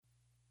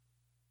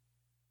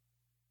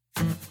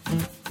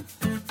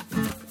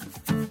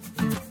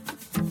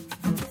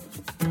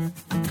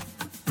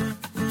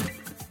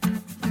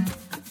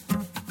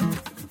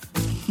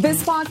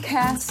This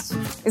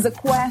podcast is a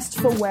quest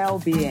for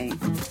well-being,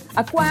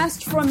 a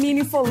quest for a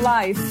meaningful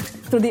life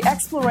through the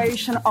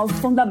exploration of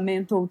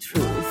fundamental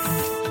truth.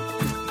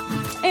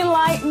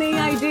 Enlightening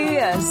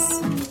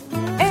ideas,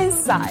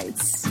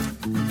 insights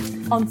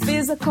on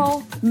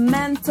physical,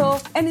 mental,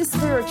 and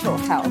spiritual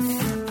health.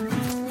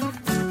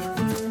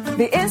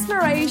 The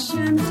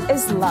inspiration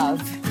is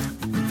love.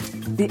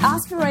 The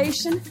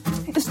aspiration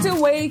is to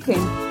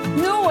awaken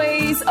new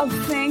ways of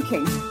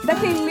thinking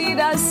that can lead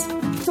us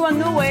to a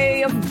new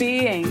way of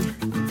being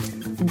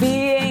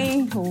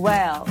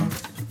well.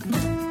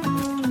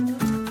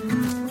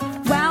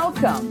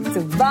 Welcome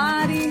to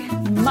Body,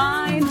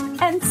 Mind,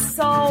 and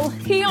Soul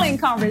Healing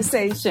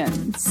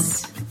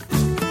Conversations.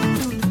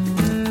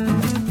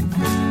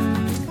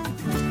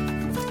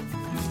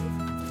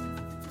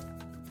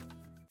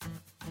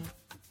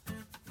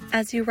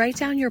 As you write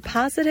down your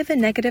positive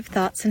and negative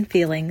thoughts and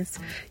feelings,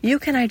 you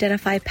can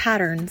identify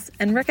patterns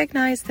and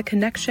recognize the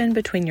connection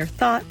between your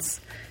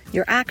thoughts,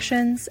 your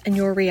actions, and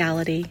your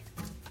reality.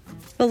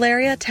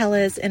 Valeria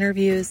Teles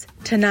interviews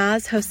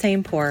Tanaz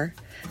Hossein-Pour,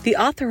 the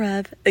author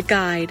of The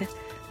Guide,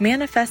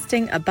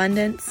 Manifesting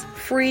Abundance,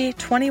 free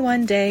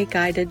 21-day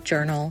guided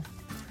journal.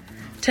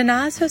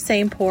 Tanaz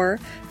Hossein-Pour,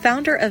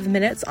 founder of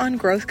Minutes on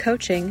Growth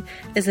Coaching,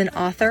 is an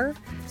author,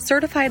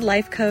 certified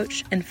life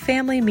coach, and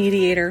family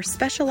mediator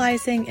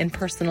specializing in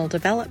personal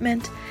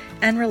development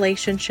and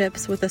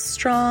relationships with a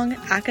strong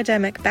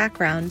academic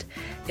background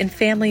in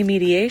family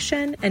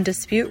mediation and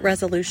dispute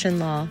resolution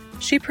law.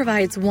 She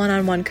provides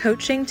one-on-one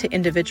coaching to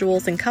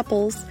individuals and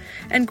couples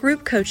and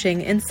group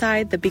coaching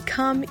inside the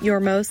Become Your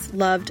Most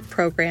Loved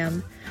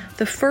program,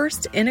 the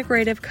first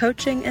integrative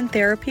coaching and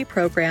therapy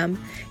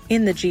program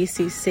in the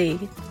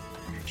GCC.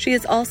 She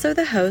is also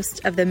the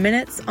host of the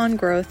Minutes on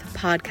Growth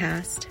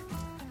podcast.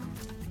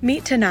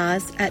 Meet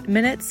Tanaz at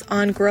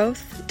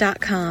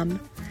minutesongrowth.com.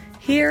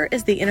 Here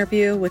is the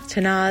interview with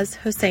Tanaz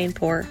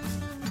Hossein-Pour.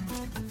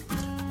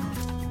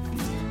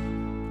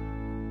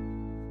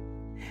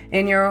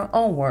 In your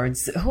own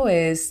words, who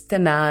is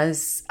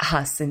Tanaz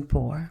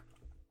Hossein-Pour?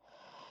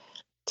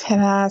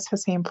 Tanaz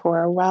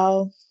Hossein-Pour,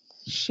 well,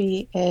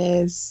 she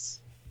is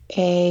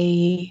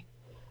a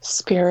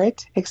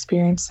spirit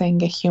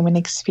experiencing a human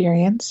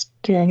experience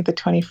during the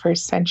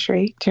 21st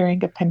century,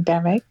 during a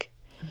pandemic,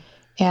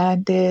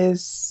 and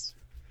is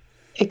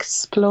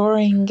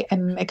exploring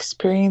and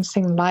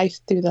experiencing life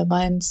through the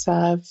lens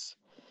of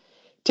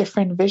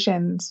different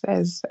visions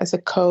as a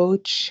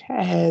coach,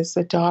 as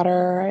a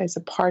daughter, as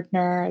a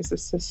partner, as a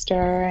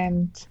sister,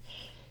 and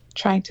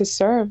trying to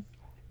serve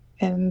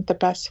in the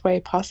best way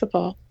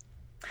possible.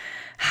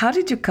 How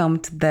did you come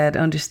to that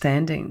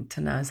understanding,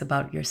 Tanaz,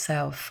 about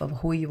yourself, of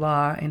who you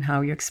are and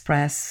how you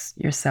express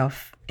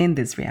yourself in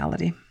this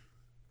reality?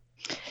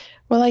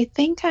 Well, I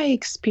think I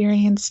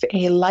experienced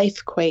a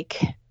life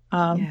quake.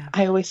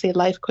 I always say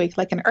life quake,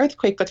 like an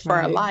earthquake, but for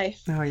our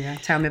life. Oh, yeah.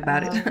 Tell me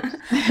about it.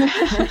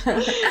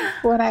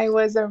 When I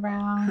was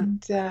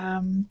around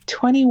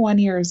 21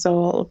 years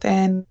old.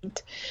 And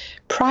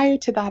prior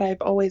to that,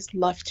 I've always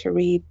loved to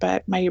read,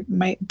 but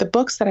the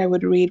books that I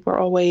would read were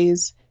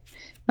always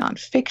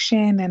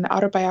nonfiction and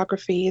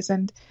autobiographies.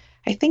 And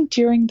I think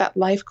during that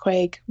life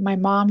quake, my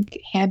mom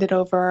handed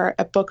over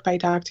a book by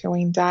Dr.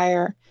 Wayne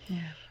Dyer. Yeah.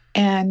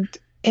 And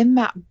in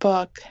that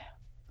book,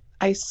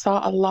 I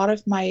saw a lot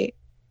of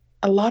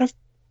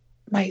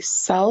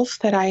myself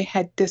that I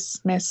had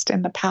dismissed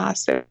in the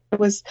past. It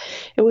was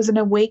an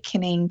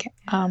awakening,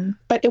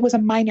 but it was a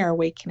minor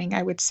awakening,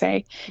 I would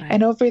say. Right.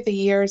 And over the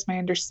years, my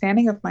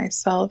understanding of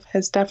myself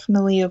has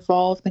definitely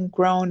evolved and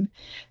grown.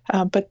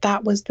 But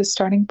that was the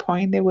starting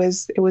point. It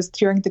was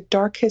during the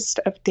darkest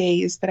of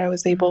days that I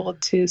was able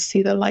to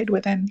see the light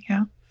within.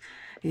 Yeah.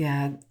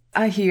 Yeah.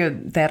 I hear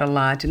that a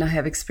lot, and I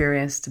have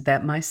experienced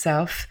that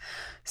myself.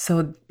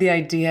 So the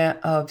idea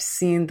of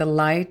seeing the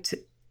light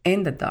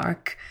in the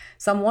dark.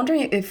 So I'm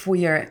wondering if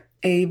we are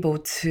able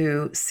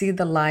to see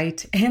the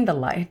light in the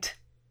light.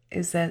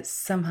 Is that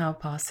somehow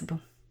possible?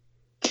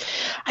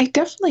 I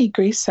definitely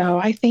agree so.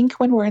 I think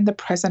when we're in the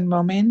present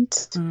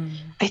moment,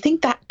 I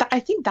think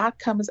that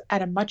comes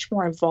at a much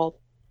more evolved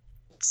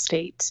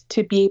state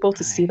to be able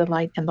to see the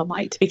light in the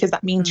light, because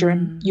that means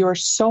you're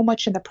so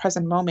much in the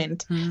present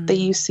moment that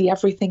you see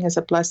everything as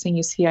a blessing.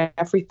 You see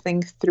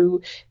everything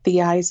through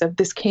the eyes of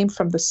this came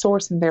from the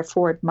source and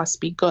therefore it must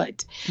be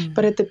good.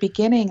 But at the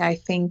beginning, I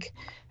think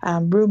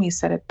Rumi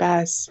said it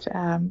best.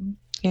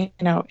 It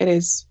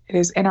is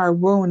in our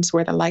wounds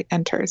where the light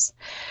enters.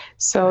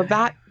 So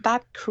that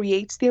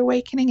creates the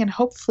awakening, and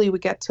hopefully we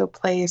get to a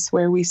place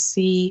where we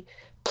see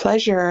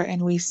pleasure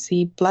and we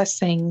see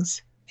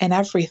blessings in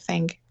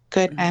everything,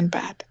 good and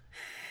bad.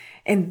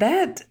 And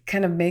that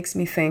kind of makes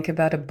me think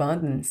about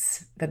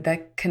abundance,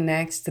 that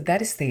connects to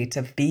that state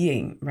of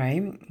being,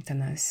 right,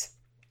 Tanaz?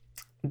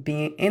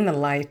 Being in the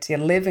light, you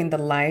live in the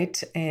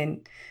light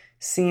and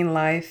seeing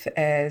life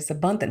as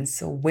abundance,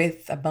 so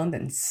with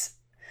abundance.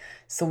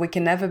 So we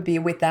can never be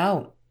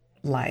without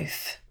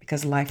life,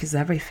 because life is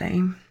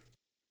everything.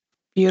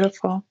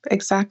 Beautiful.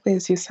 Exactly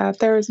as you said.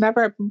 There is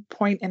never a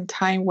point in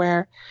time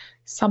where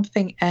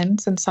something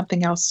ends and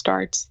something else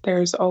starts.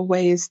 There's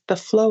always, the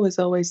flow is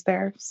always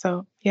there.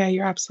 So, yeah,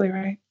 you're absolutely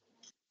right.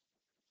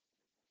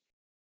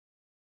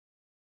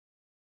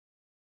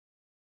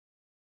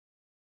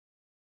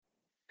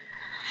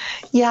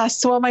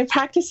 Yes, well, my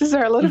practices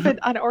are a little bit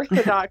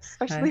unorthodox,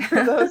 especially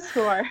for those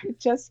who are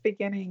just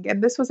beginning.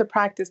 And this was a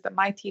practice that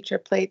my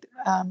teacher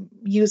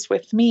used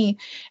with me,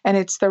 and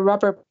it's the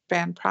rubber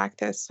band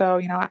practice. So,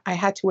 I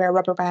had to wear a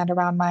rubber band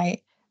around my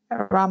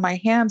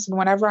hands, and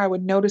whenever I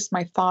would notice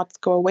my thoughts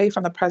go away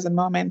from the present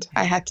moment,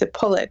 I had to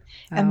pull it.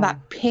 And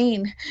that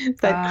pain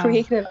that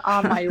created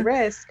on my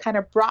wrist kind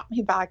of brought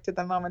me back to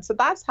the moment. So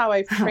that's how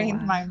I've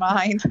trained my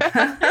mind.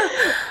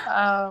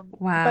 Wow.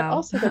 But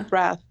also the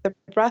breath. The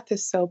breath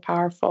is so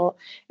powerful,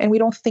 and we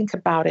don't think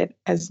about it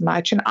as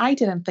much. And I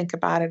didn't think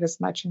about it as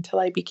much until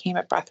I became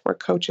a breathwork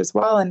coach as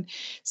well. And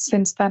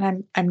since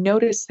then, I'm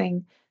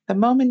noticing the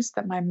moments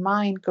that my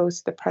mind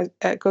goes to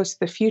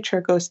the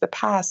future, goes to the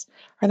past,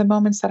 are the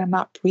moments that I'm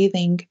not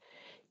breathing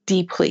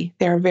deeply.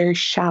 They are very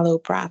shallow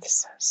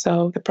breaths.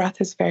 So the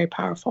breath is very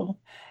powerful.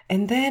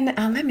 And then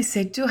let me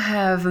say, do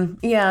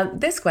have,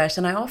 this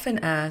question I often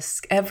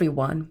ask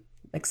everyone,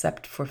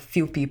 except for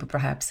few people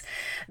perhaps.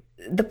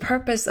 The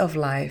purpose of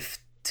life,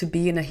 to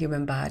be in a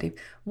human body.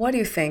 What do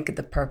you think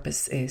the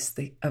purpose is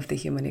of the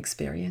human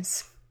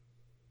experience?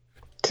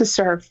 To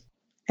serve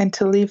and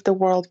to leave the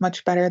world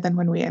much better than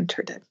when we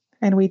entered it.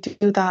 And we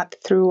do that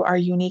through our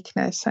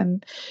uniqueness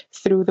and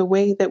through the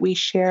way that we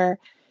share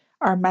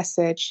our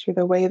message, through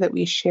the way that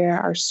we share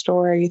our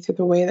story, through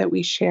the way that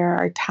we share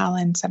our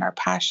talents and our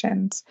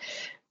passions.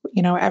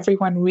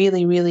 Everyone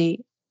really,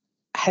 really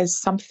has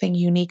something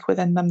unique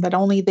within them that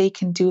only they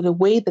can do the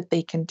way that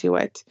they can do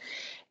it.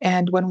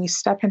 And when we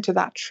step into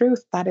that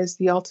truth, that is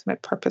the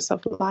ultimate purpose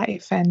of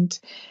life. And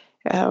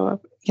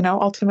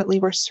ultimately,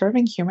 we're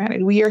serving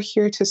humanity. We are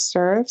here to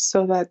serve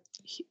so that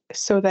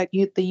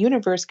the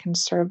universe can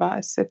serve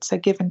us. It's a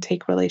give and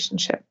take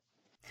relationship.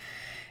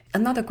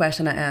 Another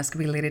question I ask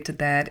related to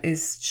that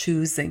is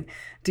choosing.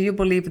 Do you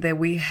believe that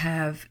we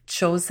have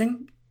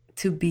chosen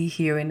to be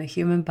here in a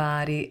human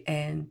body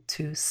and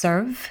to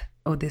serve?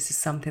 Or this is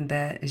something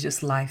that is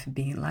just life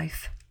being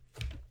life?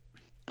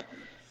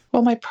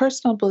 Well, my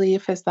personal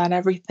belief is that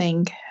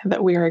everything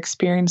that we are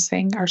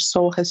experiencing, our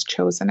soul has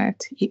chosen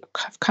it.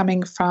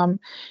 Coming from,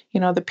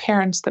 the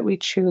parents that we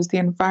choose, the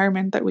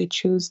environment that we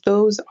choose,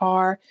 those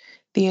are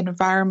the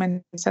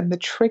environments and the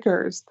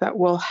triggers that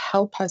will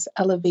help us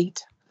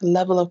elevate the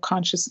level of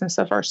consciousness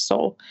of our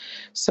soul.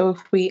 So if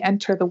we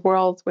enter the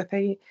world with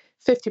a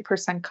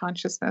 50%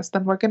 consciousness,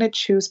 then we're going to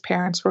choose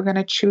parents, we're going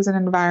to choose an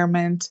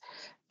environment,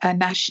 a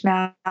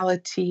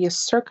nationality, a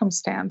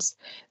circumstance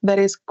that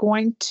is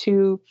going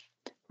to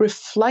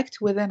reflect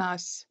within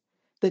us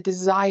the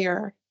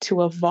desire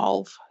to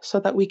evolve so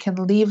that we can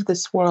leave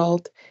this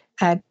world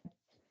at,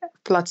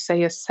 let's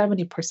say, a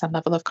 70%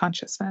 level of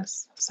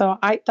consciousness. So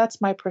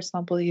that's my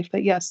personal belief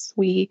that yes,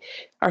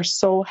 our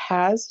soul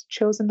has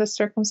chosen the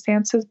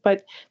circumstances,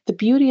 but the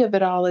beauty of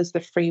it all is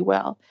the free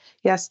will.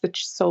 Yes, the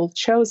soul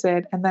chose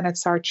it, and then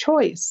it's our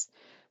choice.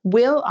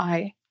 Will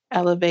I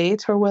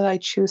elevate or will I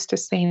choose to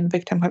stay in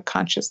victimhood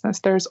consciousness?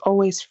 There's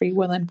always free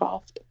will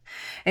involved.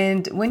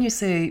 And when you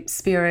say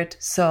spirit,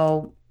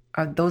 soul,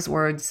 are those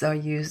words are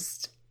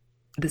used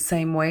the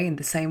same way, in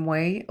the same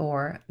way,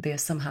 or they're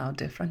somehow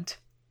different?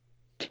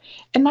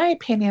 In my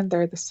opinion,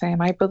 they're the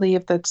same. I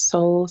believe that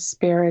soul,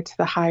 spirit,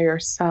 the higher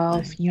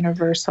self,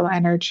 universal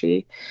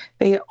energy,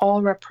 they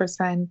all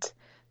represent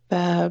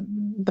the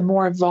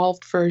more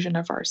evolved version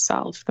of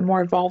ourself, the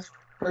more evolved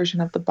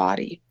version of the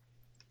body.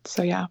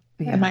 So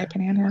in my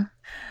opinion, yeah.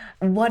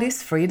 What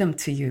is freedom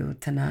to you,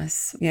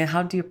 Tanaz?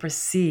 How do you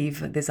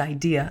perceive this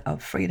idea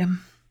of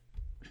freedom?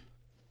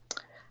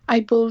 I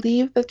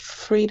believe that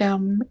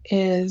freedom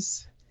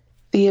is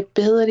the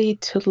ability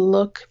to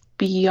look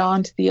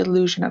beyond the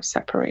illusion of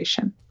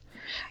separation.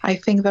 I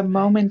think the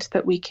moment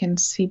that we can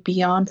see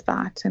beyond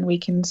that and we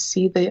can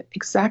see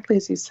exactly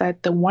as you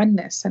said, the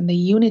oneness and the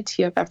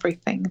unity of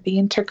everything, the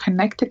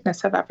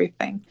interconnectedness of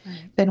everything,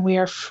 then we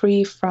are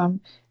free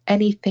from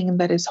anything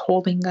that is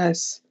holding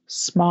us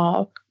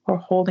small or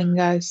holding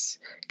us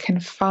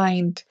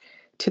confined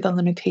to the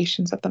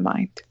limitations of the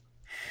mind.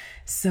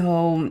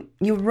 So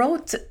you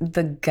wrote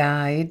the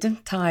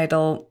guide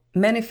titled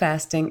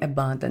Manifesting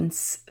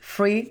Abundance,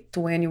 free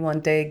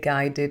 21-day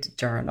guided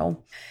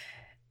journal.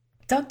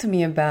 Talk to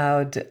me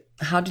about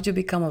how did you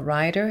become a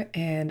writer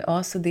and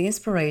also the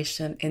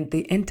inspiration and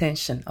the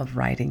intention of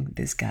writing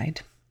this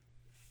guide.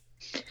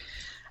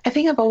 I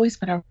think I've always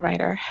been a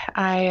writer.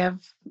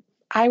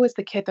 I was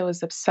the kid that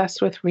was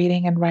obsessed with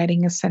reading and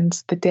writing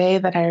since the day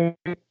that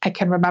I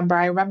can remember.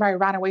 I remember I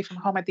ran away from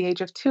home at the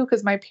age of 2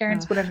 because my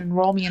parents wouldn't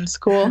enroll me in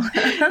school.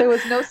 There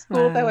was no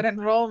school that would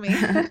enroll me.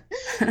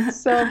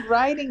 So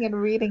writing and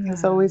reading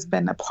has always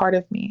been a part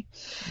of me.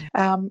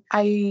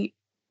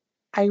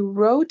 I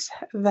wrote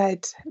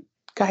that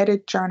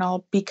guided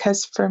journal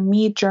because for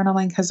me,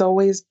 journaling has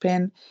always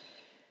been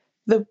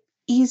the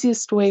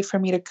easiest way for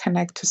me to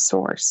connect to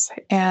source.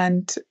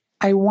 And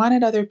I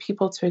wanted other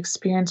people to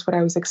experience what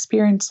I was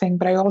experiencing,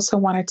 but I also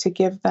wanted to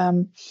give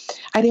them,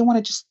 I didn't want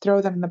to just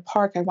throw them in the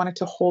park. I wanted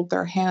to hold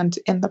their hand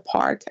in the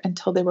park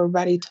until they were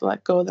ready to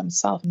let go of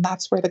themselves. And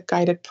that's where the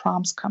guided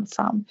prompts come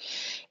from.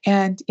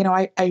 And,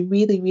 I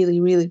really, really,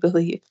 really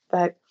believe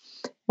that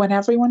when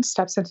everyone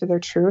steps into their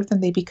truth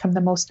and they become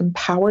the most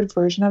empowered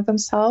version of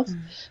themselves,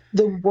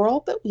 the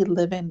world that we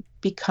live in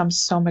becomes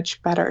so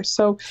much better.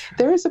 So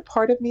there is a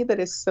part of me that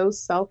is so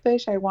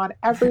selfish. I want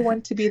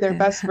everyone to be their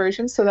best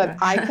version so that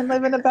I can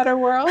live in a better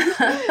world.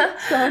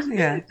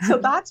 So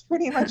that's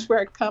pretty much where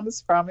it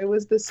comes from. It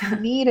was this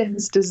need and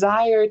this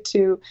desire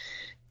to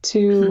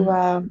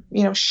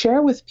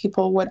share with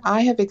people what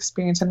I have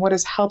experienced and what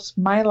has helped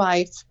my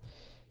life,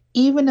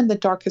 even in the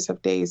darkest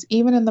of days,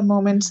 even in the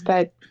moments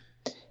that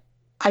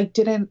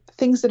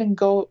things didn't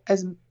go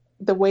as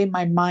the way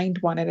my mind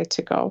wanted it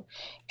to go.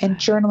 And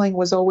journaling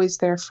was always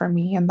there for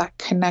me. And that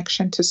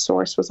connection to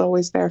source was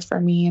always there for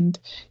me. And,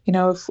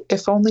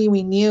 if only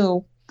we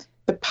knew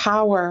the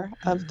power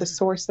of the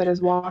source that is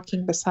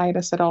walking beside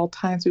us at all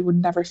times, we would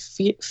never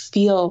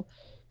feel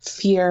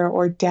fear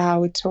or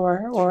doubt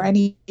or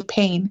any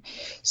pain.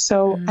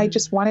 So I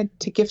just wanted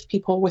to gift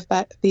people with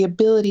the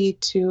ability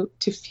to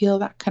feel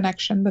that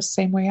connection the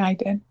same way I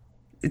did.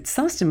 It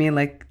sounds to me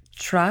like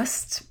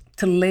trust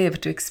to live,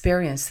 to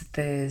experience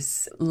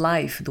this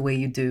life the way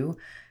you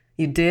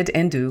did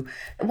and do.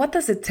 What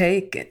does it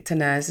take,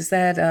 Tanaz? Is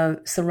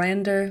that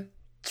surrender,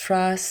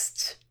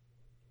 trust?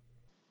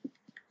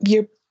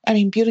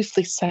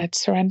 Beautifully said,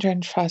 surrender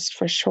and trust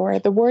for sure.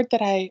 The word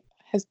that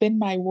has been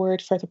my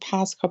word for the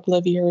past couple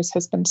of years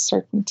has been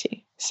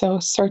certainty. So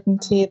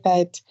certainty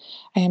that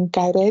I am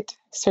guided,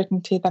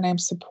 certainty that I am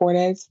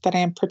supported, that I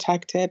am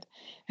protected,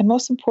 and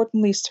most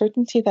importantly,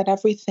 certainty that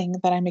everything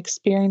that I'm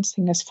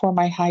experiencing is for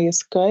my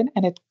highest good,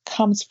 and it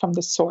comes from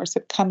the source.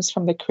 It comes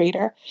from the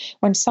creator.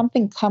 When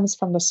something comes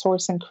from the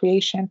source and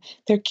creation,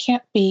 there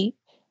can't be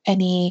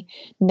any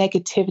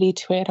negativity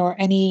to it or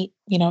any,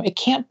 it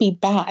can't be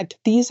bad.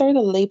 These are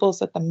the labels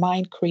that the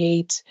mind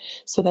creates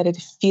so that it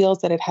feels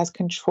that it has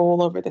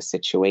control over the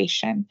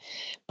situation.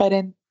 But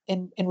in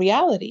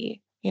reality,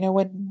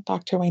 when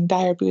Dr. Wayne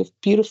Dyer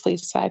beautifully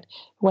said,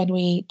 when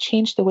we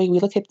change the way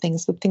we look at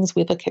things, the things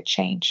we look at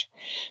change.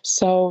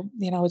 So,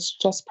 it's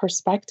just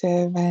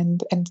perspective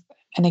and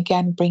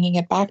again, bringing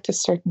it back to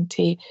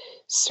certainty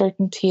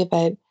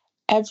that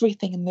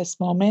everything in this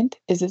moment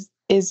is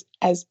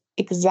as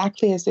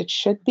exactly as it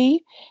should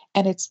be.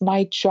 And it's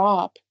my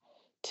job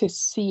to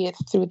see it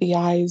through the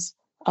eyes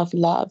of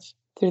love,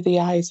 through the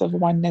eyes of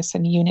oneness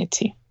and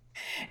unity.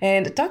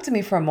 And talk to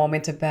me for a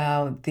moment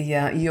about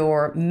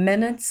your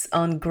Minutes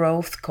on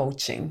Growth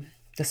coaching,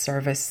 the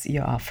service you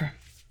offer.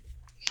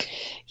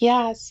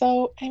 Yeah,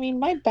 so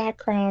my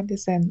background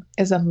is in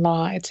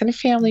law. It's in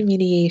family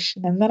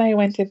mediation, and then I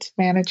went into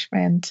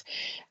management.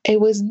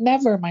 It was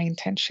never my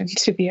intention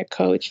to be a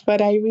coach,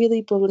 but I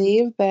really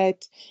believe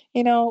that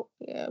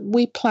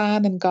we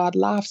plan and God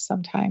laughs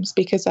sometimes,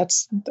 because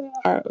that's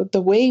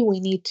the way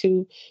we need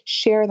to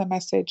share the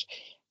message.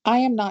 I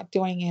am not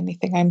doing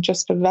anything. I'm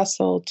just a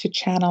vessel to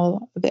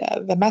channel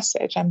the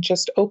message. I'm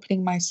just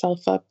opening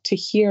myself up to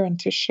hear and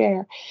to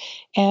share.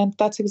 And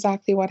that's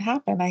exactly what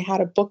happened. I had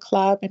a book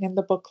club, and in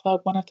the book club,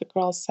 one of the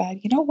girls said,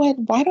 "You know what,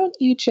 why don't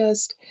you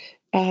just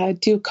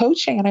do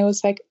coaching?" And I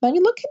was like, let me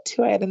look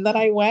into it. And then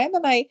I went,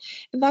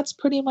 and that's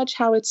pretty much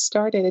how it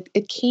started.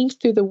 It came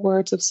through the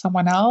words of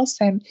someone else.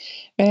 And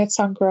Minutes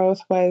on Growth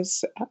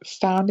was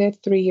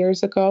founded 3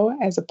 years ago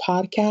as a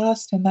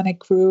podcast. And then it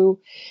grew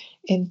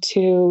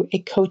into a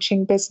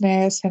coaching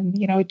business, and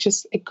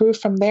it grew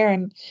from there.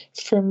 And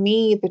for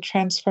me, the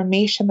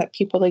transformation that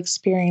people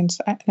experience,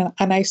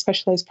 and I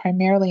specialize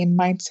primarily in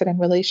mindset and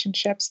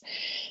relationships,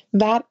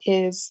 that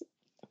is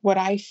what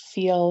I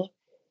feel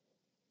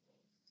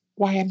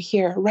why I'm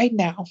here right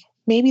now.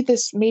 Maybe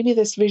this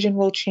vision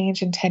will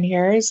change in 10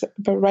 years,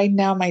 but right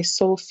now my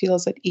soul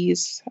feels at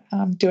ease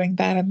doing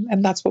that.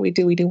 And that's what we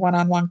do. We do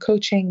one-on-one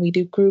coaching. We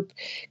do group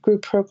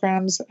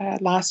programs.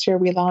 Last year,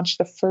 we launched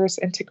the first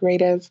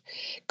integrative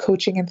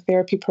coaching and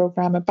therapy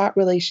program about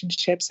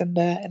relationships in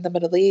the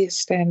Middle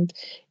East, and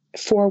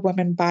for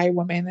women by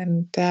women,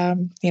 and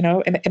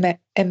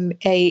in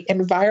a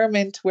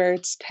environment where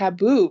it's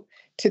taboo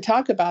to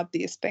talk about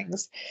these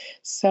things.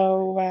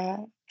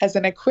 So as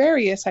an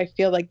Aquarius, I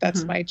feel like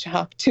that's my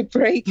job, to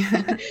break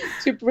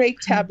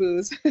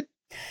taboos.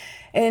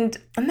 And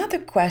another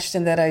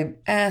question that I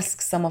ask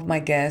some of my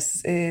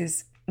guests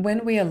is,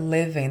 when we are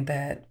living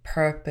that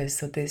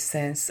purpose, or this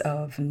sense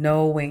of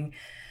knowing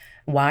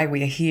why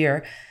we are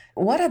here,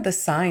 what are the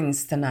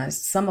signs, Tanaz,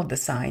 some of the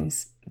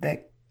signs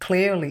that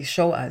clearly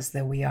show us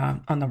that we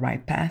are on the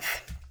right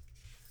path?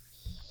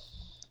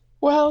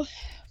 Well,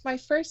 my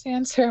first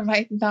answer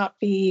might not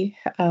be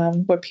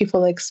what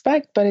people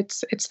expect, but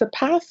it's the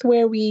path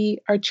where we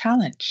are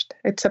challenged.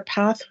 It's a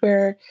path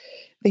where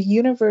the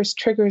universe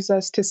triggers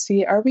us to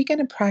see, are we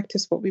going to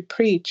practice what we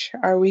preach?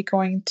 Are we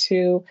going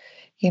to,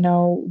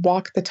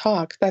 walk the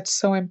talk. That's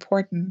so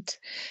important.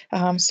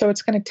 So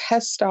it's going to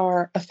test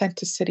our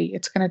authenticity.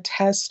 It's going to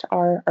test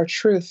our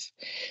truth.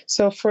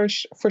 So for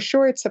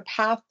sure, it's a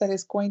path that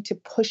is going to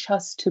push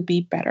us to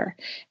be better.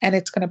 And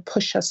it's going to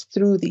push us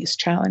through these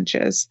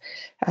challenges.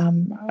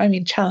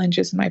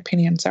 Challenges, in my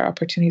opinion, are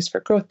opportunities for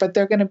growth, but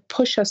they're going to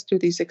push us through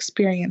these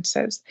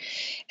experiences.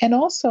 And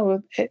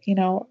also,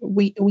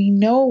 we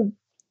know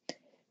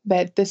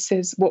that this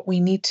is what we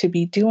need to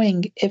be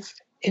doing if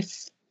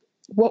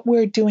what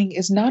we're doing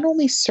is not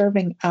only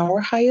serving our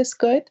highest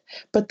good,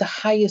 but the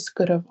highest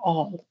good of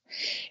all.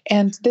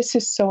 And this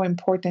is so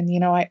important.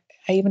 I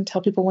even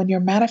tell people, when you're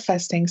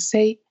manifesting,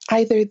 say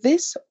either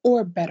this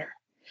or better,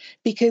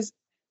 because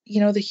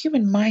the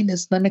human mind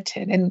is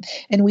limited, and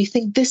we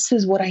think this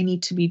is what I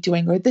need to be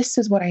doing, or this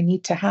is what I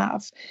need to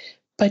have.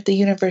 But the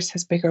universe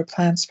has bigger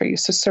plans for you.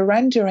 So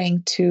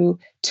surrendering to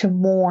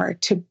more,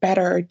 to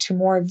better, to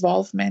more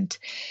involvement,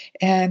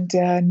 and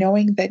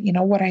knowing that,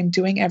 what I'm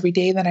doing every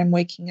day that I'm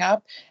waking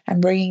up,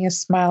 I'm bringing a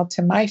smile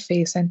to my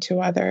face and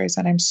to others,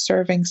 and I'm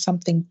serving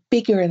something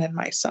bigger than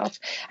myself.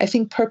 I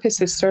think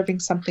purpose is serving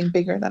something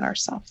bigger than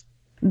ourselves.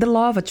 The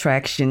law of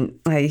attraction,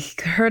 I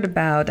hear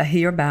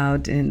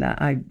about, and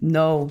I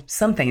know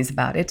some things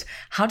about it.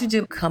 How did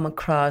you come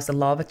across the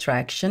law of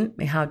attraction?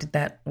 How did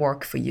that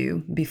work for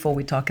you? Before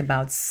we talk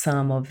about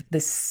some of the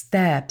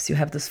steps, you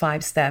have those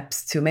 5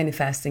 steps to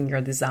manifesting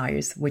your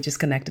desires, which is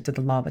connected to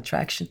the law of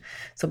attraction.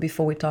 So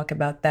before we talk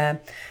about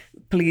that,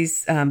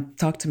 please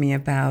talk to me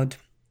about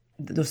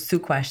those 2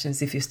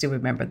 questions, if you still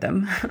remember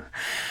them.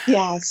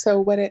 Yeah.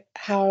 So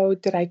how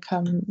did I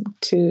come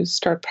to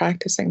start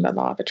practicing the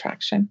law of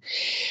attraction?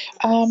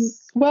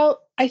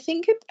 Well, I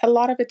think a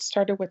lot of it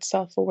started with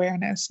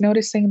self-awareness,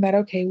 noticing that,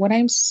 okay, when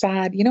I'm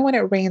sad, when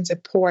it rains,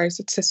 it pours.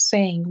 It's a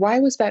saying. Why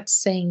was that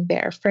saying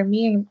there? For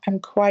me, I'm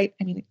quite,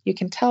 you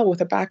can tell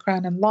with a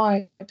background in law,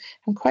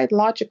 I'm quite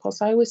logical.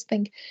 So I always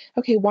think,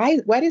 okay, why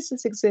does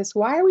this exist?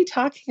 Why are we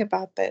talking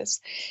about this?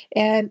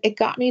 And it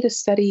got me to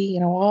study,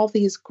 all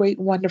these great,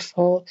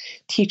 wonderful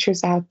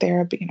teachers out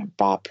there,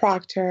 Bob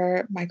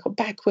Proctor, Michael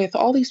Beckwith,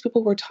 all these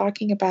people were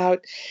talking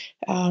about,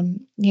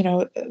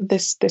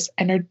 this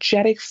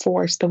energetic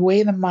force, the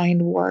way the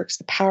mind works,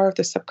 the power of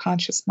the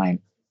subconscious mind,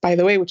 by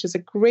the way, which is a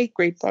great,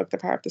 great book, The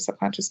Power of the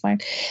Subconscious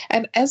Mind.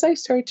 And as I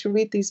started to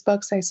read these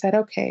books, I said,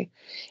 okay,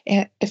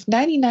 if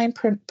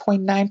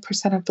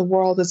 99.9% of the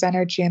world is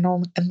energy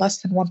and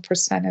less than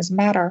 1% is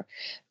matter,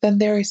 then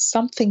there is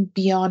something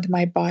beyond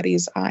my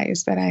body's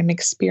eyes that I'm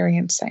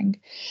experiencing.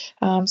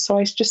 So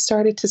I just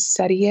started to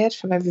study it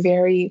from a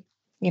very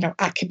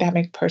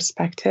academic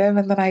perspective.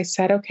 And then I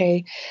said,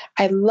 okay,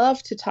 I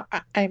love to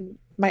talk.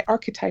 My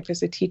archetype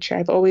is a teacher.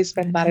 I've always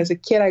been that. As a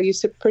kid, I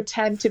used to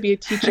pretend to be a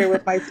teacher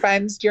with my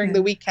friends during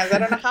the weekends. I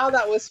don't know how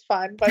that was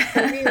fun, but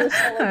for me, it was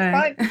so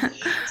much fun.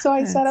 So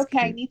I said, okay,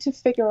 I need to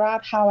figure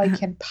out how I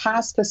can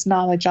pass this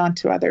knowledge on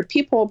to other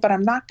people, but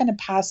I'm not going to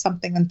pass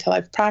something until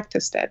I've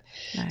practiced it.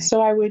 Right.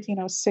 So I would,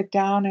 sit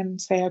down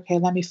and say, okay,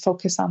 let me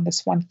focus on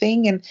this one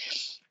thing.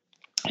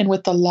 And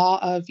with the law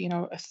of,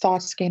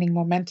 thoughts gaining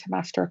momentum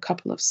after a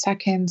couple of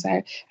seconds,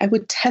 I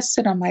would test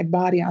it on my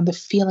body, on the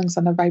feelings,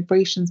 on the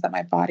vibrations that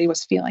my body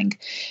was feeling.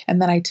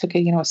 And then I took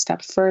it, a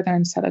step further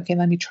and said, okay,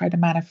 let me try to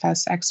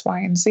manifest X, Y,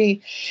 and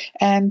Z.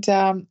 And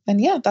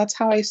yeah, that's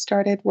how I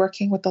started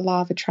working with the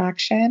law of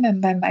attraction.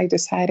 And then I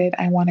decided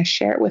I want to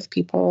share it with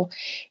people.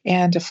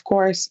 And of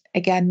course,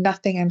 again,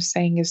 nothing I'm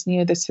saying is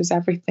new. This is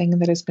everything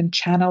that has been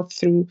channeled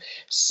through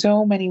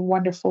so many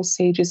wonderful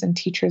sages and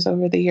teachers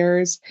over the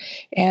years.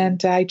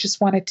 And I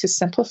just wanted to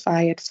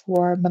simplify it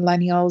for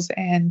millennials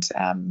and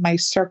my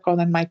circle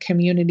and my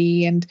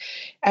community, and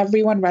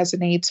everyone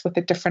resonates with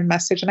a different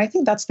message. And I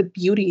think that's the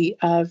beauty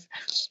of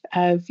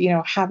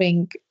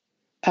having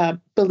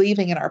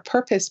believing in our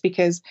purpose,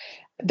 because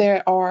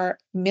there are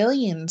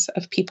millions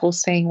of people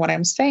saying what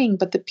I'm saying,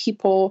 but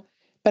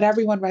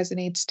everyone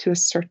resonates to a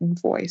certain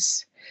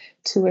voice,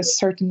 to a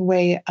certain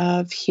way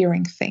of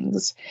hearing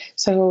things.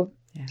 So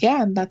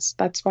yeah, and that's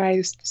why I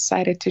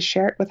decided to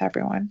share it with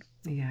everyone.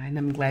 Yeah, and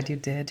I'm glad you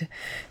did.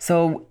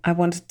 So I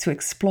wanted to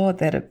explore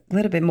that a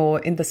little bit more.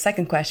 In the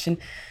second question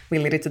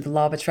related to the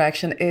law of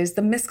attraction is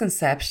the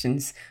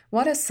misconceptions.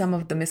 What are some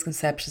of the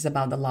misconceptions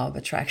about the law of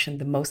attraction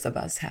that most of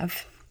us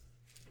have?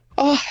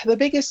 Oh, the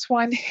biggest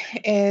one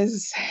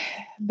is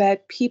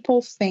that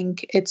people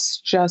think it's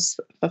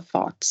just the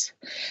thoughts.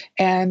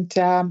 And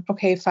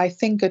okay, if I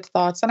think good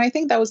thoughts, and I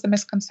think that was the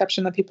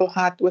misconception that people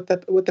had with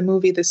the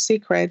movie The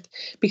Secret,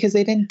 because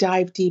they didn't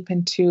dive deep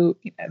into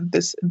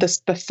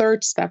the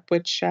third step,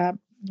 which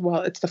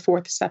it's the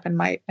fourth step in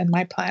my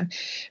plan.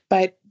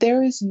 But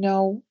there is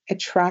no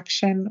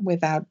attraction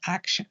without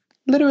action.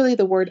 Literally,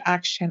 the word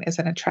action is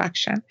an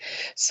attraction.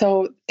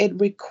 So it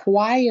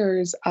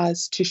requires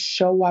us to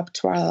show up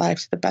to our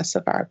life to the best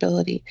of our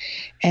ability,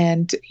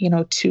 and,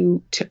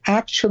 to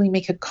actually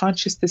make a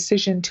conscious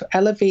decision to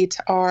elevate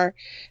our,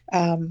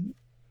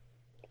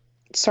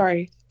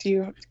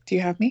 Do you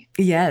have me?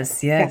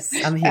 Yes, yes,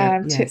 I'm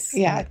here.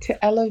 Yes.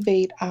 To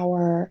elevate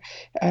our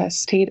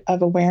state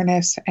of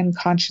awareness and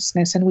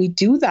consciousness, and we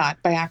do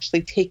that by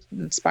actually taking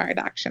inspired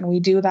action. We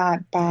do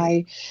that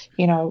by,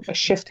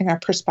 shifting our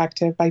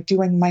perspective, by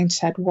doing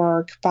mindset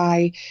work,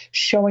 by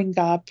showing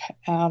up,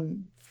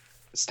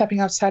 stepping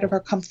outside of our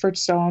comfort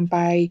zone,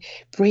 by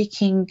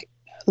breaking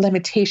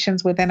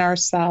limitations within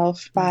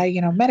ourselves, by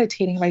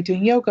meditating, by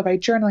doing yoga, by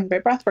journaling, by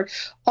breath work,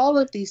 all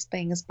of these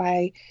things,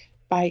 by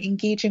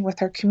engaging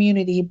with our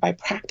community, by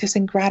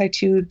practicing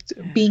gratitude,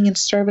 being in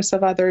service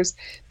of others.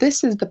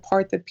 This is the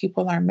part that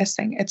people are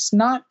missing. It's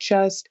not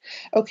just,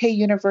 okay,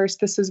 universe,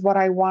 this is what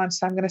I want,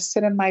 so I'm going to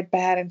sit in my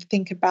bed and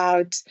think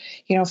about,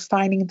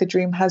 finding the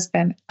dream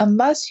husband.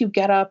 Unless you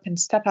get up and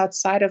step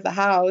outside of the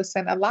house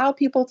and allow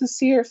people to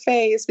see your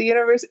face, the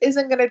universe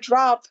isn't going to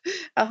drop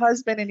a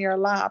husband in your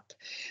lap.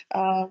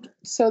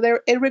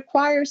 It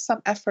requires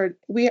some effort.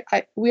 We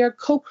are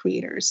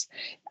co-creators.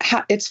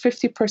 It's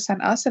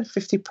 50% us and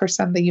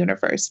 50% the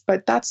universe.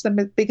 But that's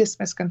the biggest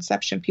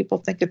misconception. People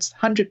think it's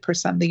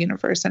 100% the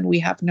universe and we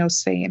have no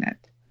say in it.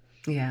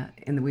 Yeah.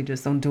 And we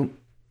just don't do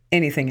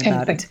anything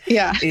about it.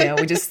 Yeah. Yeah.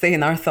 We just stay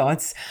in our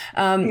thoughts.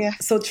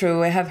 So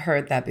true. I have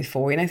heard that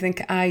before. And I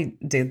think I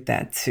did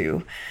that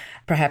too.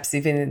 Perhaps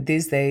even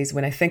these days,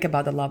 when I think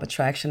about the law of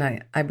attraction,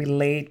 I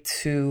relate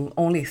to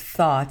only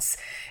thoughts.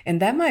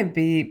 And that might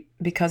be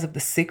because of The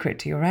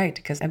Secret. You're right,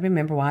 because I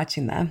remember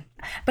watching that.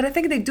 But I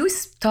think they do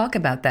talk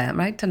about that,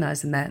 right,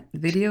 Tanaz, in that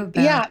video?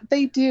 Yeah,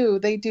 they do.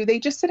 They do. They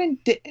just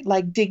didn't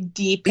dig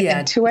deep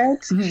into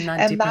it.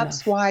 And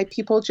that's why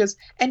people just,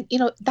 and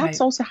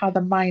that's also how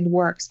the mind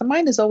works. The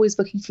mind is always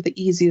looking for the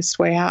easiest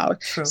way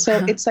out. True.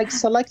 So it's like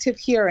selective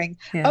hearing.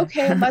 Yeah.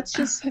 Okay, let's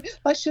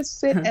just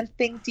sit and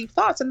think deep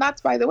thoughts. And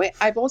that's, by the way,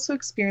 I've also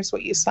experienced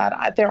what you said.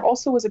 There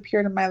also was a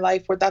period in my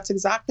life where that's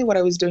exactly what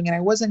I was doing and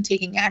I wasn't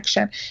taking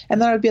action.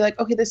 And then I would be like,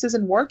 okay, this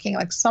isn't working.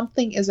 Like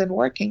something isn't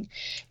working.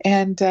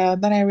 And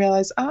then I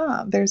realized,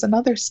 there's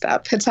another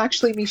step. It's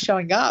actually me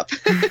showing up.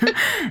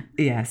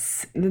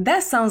 Yes.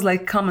 That sounds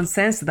like common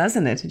sense,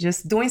 doesn't it?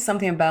 Just doing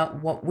something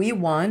about what we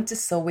want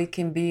so we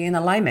can be in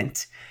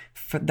alignment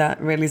for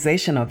that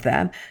realization of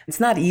that. It's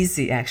not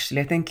easy,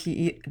 actually. I think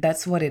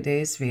that's what it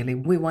is, really.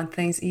 We want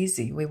things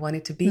easy. We want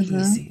it to be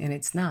easy, and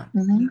it's not.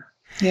 Mm-hmm.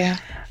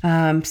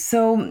 Yeah.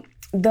 So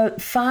the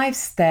 5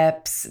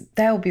 steps,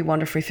 that would be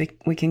wonderful if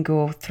we can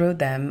go through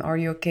them. Are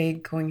you okay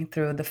going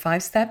through the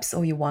 5 steps,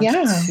 or you want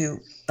to?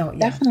 Oh, yeah.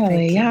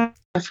 Definitely. Yeah,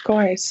 of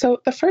course.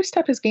 So the first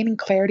step is gaining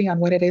clarity on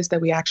what it is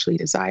that we actually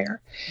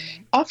desire.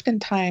 Mm-hmm.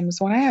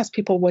 Oftentimes, when I ask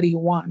people, what do you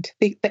want?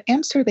 The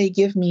answer they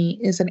give me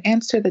is an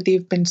answer that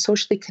they've been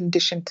socially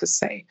conditioned to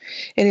say.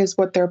 It is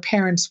what their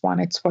parents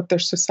want. It's what their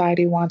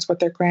society wants, what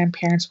their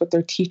grandparents, what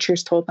their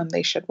teachers told them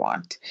they should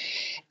want.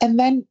 And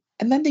then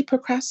they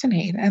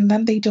procrastinate, and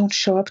then they don't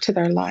show up to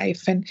their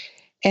life. And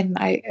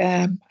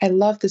I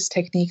love this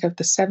technique of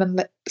the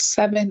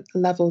seven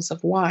levels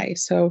of why.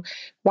 So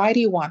why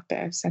do you want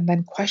this? And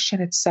then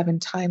question it 7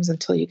 times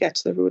until you get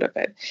to the root of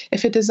it.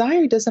 If a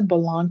desire doesn't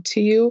belong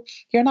to you,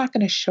 you're not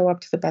going to show up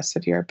to the best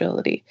of your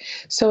ability.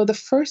 So the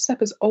first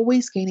step is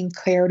always gaining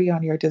clarity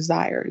on your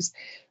desires.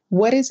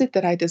 What is it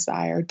that I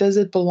desire? Does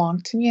it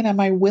belong to me? And am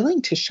I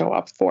willing to show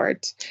up for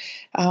it?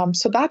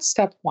 So that's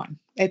step 1.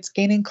 It's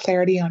gaining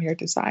clarity on your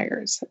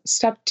desires.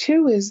 Step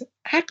 2 is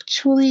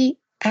actually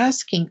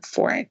asking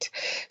for it.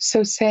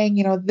 So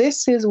saying,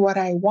 this is what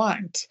I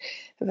want.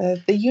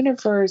 The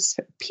universe,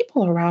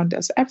 people around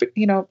us,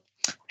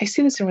 I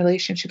see this in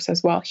relationships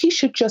as well. He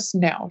should just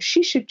know.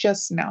 She should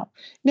just know.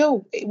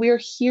 No, we are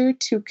here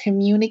to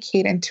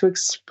communicate and to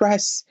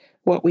express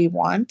what we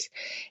want.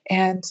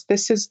 And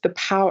this is the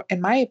power,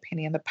 in my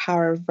opinion, the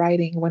power of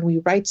writing. When we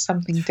write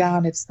something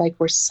down, it's like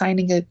we're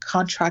signing a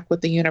contract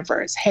with the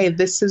universe. Hey,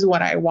 this is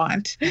what I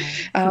want.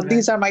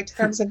 These are my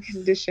terms and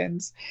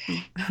conditions.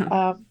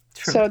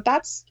 So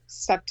that's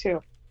step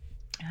 2,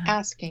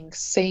 asking,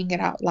 saying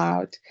it out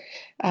loud.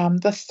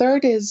 The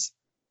third is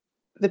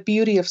the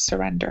beauty of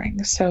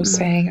surrendering. So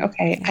saying,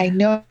 okay, I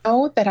know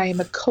that I am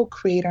a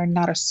co-creator,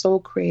 not a sole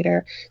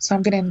creator. So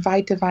I'm going to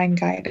invite divine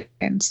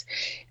guidance.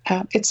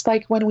 It's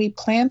like when we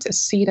plant a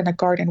seed in a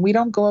garden, we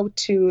don't go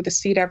to the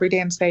seed every day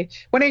and say,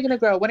 when are you going to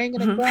grow? When are you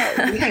going to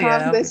grow?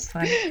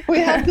 We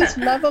have this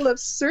level of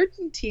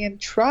certainty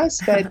and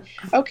trust that,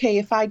 okay,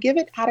 if I give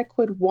it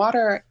adequate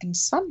water and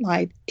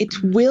sunlight,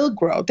 it will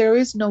grow. There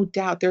is no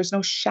doubt. There's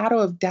no shadow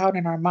of doubt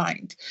in our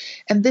mind.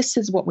 And this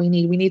is what we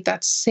need. We need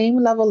that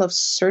same level of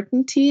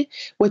certainty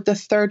with the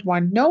third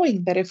one,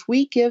 knowing that if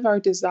we give our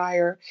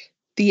desire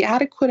the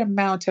adequate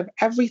amount of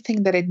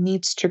everything that it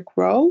needs to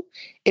grow,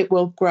 it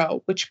will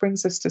grow, which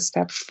brings us to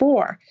step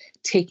 4,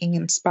 taking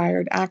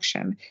inspired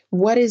action.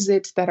 What is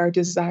it that our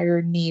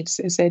desire needs?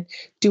 Is it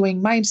doing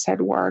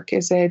mindset work?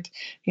 Is it,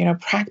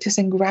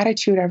 practicing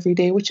gratitude every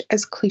day, which,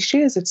 as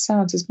cliche as it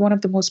sounds, is one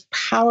of the most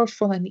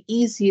powerful and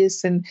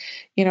easiest and,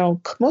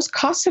 most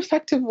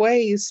cost-effective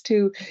ways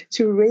to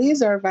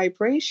raise our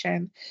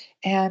vibration?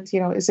 And,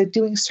 is it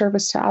doing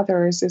service to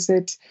others? Is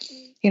it,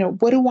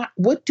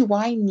 what do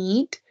I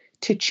need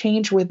to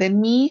change within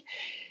me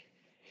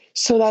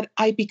so that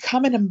I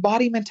become an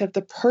embodiment of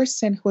the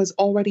person who has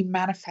already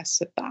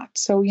manifested that.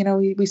 So,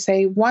 we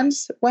say when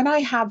I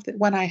have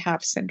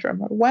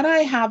syndrome, or when I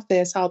have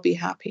this, I'll be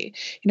happy.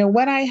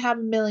 When I have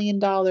 $1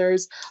 million,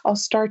 I'll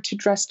start to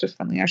dress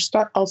differently.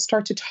 I'll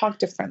start to talk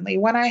differently.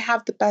 When I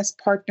have the best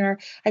partner,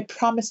 I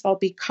promise I'll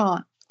be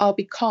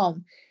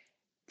calm.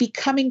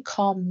 Becoming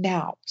calm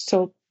now.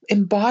 So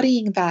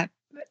embodying that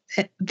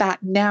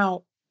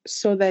now,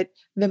 so that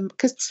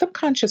because the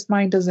subconscious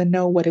mind doesn't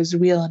know what is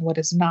real and what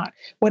is not.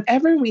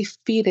 Whatever we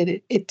feed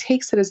it, it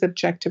takes it as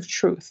objective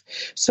truth.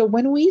 So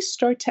when we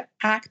start to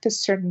act a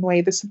certain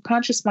way, the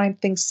subconscious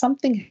mind thinks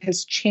something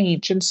has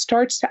changed and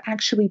starts to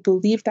actually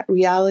believe that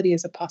reality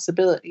is a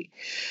possibility.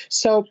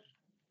 So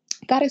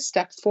that is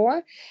step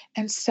 4.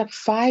 And step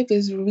 5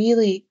 is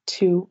really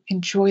to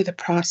enjoy the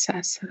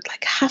process.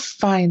 Like, have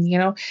fun.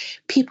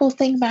 People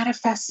think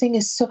manifesting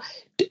is so,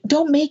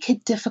 don't make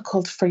it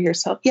difficult for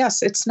yourself.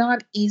 Yes, it's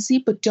not easy,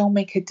 but don't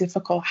make it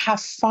difficult.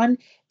 Have fun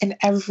in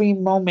every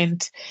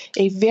moment.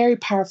 A very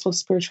powerful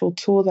spiritual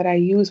tool that I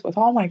use with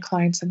all my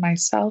clients and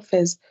myself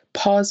is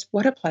pause.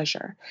 What a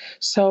pleasure.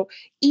 So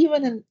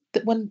even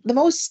when the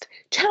most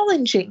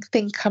challenging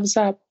thing comes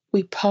up,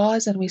 we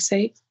pause and we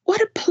say,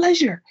 what a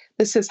pleasure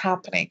this is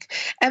happening.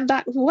 And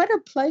that what a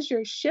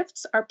pleasure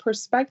shifts our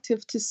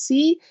perspective to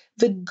see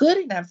the good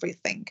in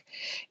everything.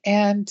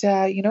 And,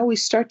 we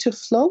start to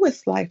flow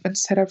with life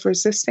instead of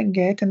resisting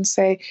it and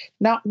say,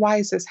 not why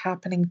is this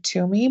happening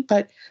to me,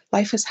 but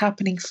life is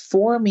happening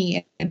for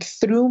me and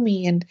through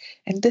me. And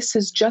this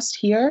is just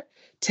here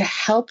to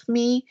help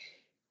me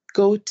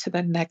go to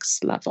the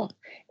next level.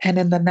 And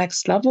in the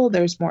next level,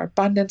 there's more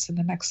abundance. In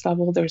the next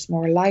level, there's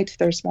more light,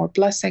 there's more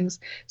blessings.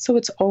 So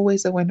it's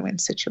always a win-win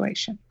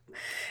situation.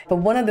 But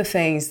one of the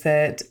things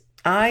that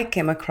I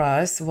came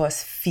across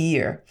was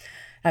fear.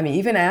 I mean,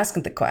 even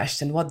asking the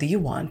question, what do you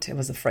want? I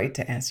was afraid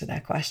to answer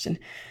that question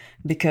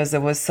because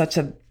there was such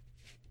a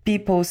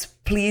people's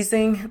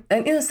pleasing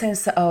and in a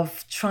sense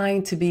of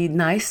trying to be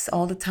nice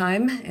all the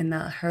time and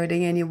not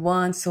hurting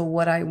anyone. So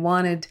what I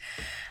wanted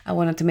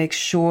to make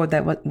sure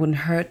that what wouldn't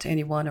hurt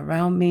anyone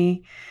around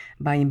me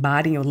by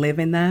embodying or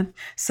living that.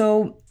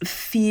 So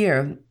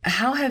fear,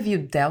 how have you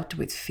dealt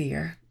with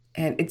fear?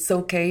 And it's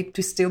okay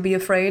to still be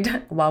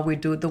afraid while we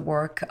do the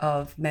work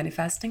of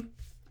manifesting?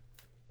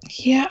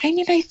 Yeah,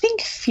 I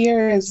think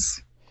fear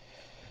is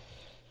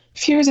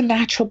a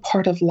natural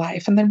part of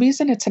life. And the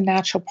reason it's a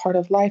natural part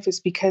of life is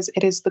because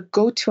it is the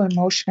go-to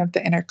emotion of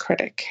the inner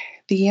critic.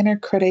 The inner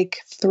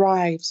critic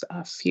thrives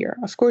off fear.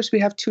 Of course, we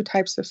have 2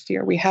 types of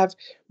fear. We have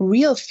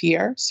real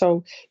fear.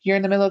 So you're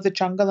in the middle of the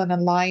jungle and a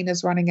lion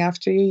is running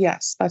after you.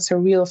 Yes, that's a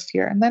real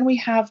fear. And then we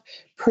have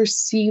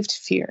perceived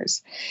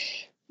fears.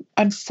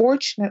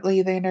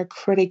 Unfortunately, the inner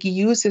critic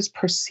uses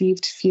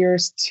perceived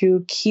fears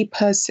to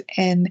keep us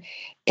in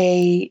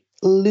a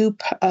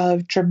loop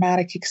of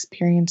dramatic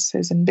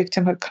experiences and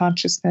victimhood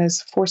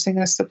consciousness, forcing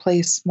us to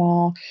play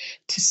small,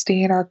 to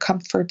stay in our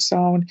comfort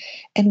zone.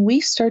 And we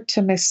start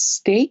to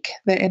mistake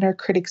the inner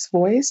critic's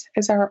voice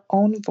as our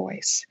own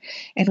voice.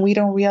 And we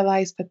don't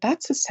realize that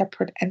that's a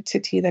separate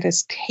entity that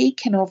has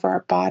taken over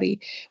our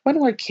body. When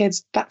we're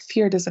kids, that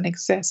fear doesn't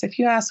exist. If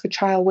you ask a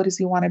child, what does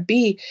he want to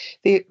be?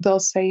 They'll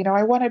say,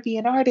 I want to be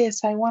an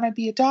artist. I want to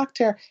be a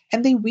doctor.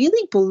 And they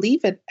really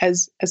believe it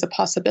as a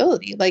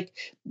possibility. Like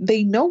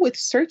they know with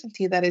certainty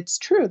that it's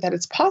true, that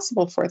it's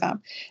possible for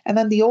them. And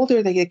then the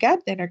older they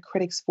get, the inner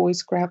critic's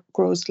voice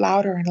grows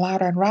louder and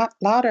louder and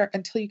louder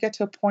until you get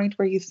to a point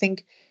where you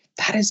think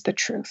that is the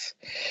truth.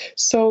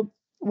 So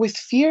with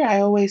fear, I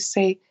always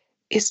say,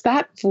 is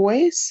that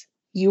voice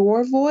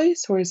your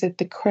voice or is it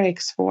the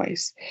critic's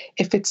voice?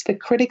 If it's the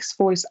critic's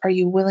voice, are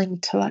you willing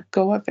to let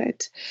go of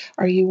it?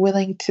 Are you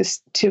willing to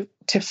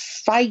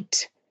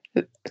fight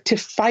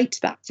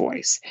that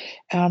voice?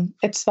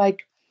 It's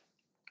like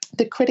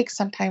the critic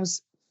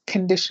sometimes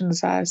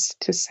conditions us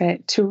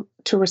to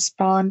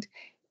respond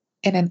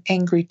in an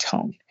angry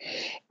tone.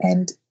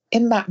 And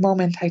in that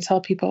moment, I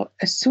tell people,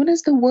 as soon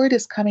as the word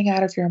is coming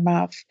out of your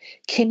mouth,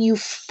 can you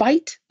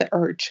fight the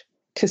urge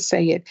to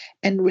say it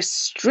and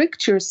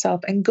restrict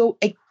yourself and go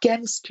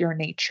against your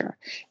nature?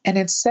 And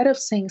instead of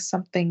saying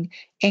something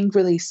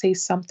angrily, say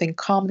something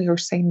calmly or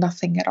say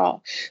nothing at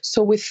all.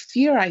 So with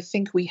fear, I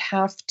think we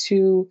have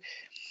to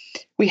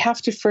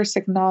first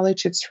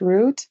acknowledge its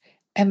root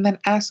and then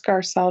ask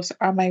ourselves,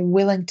 am I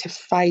willing to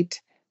fight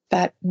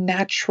that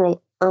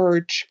natural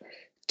urge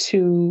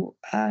to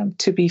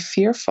be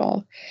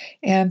fearful?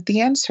 And the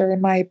answer,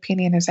 in my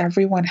opinion, is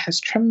everyone has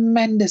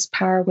tremendous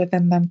power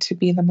within them to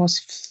be the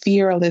most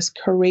fearless,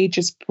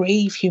 courageous,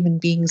 brave human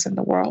beings in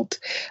the world.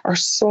 Our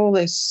soul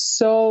is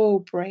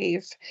so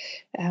brave.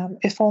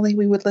 If only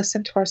we would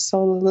listen to our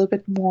soul a little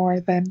bit more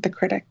than the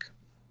critic.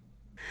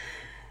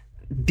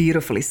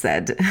 Beautifully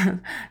said.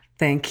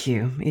 Thank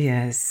you.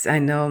 Yes, I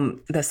know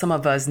that some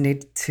of us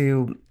need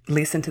to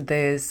listen to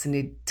this,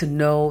 need to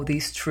know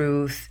these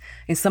truths.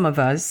 And some of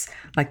us,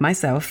 like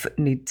myself,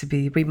 need to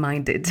be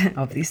reminded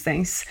of these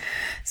things.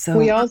 So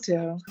we all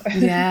do.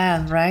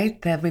 Yeah,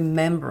 right? That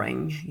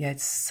remembering. Yeah,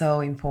 it's so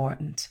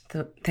important.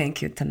 So,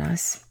 thank you,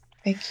 Tanase.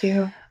 Thank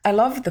you. I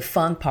love the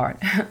fun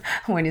part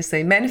when you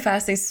say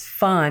manifesting is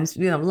fun.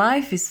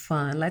 Life is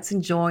fun. Let's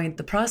enjoy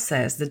the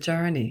process, the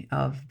journey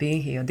of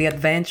being here, the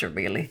adventure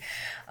really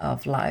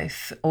of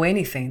life or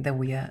anything that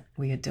we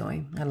are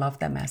doing. I love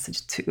that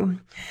message too.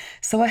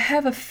 So I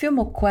have a few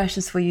more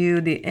questions for you,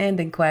 the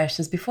ending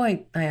questions. Before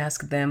I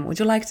ask them, would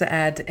you like to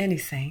add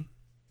anything?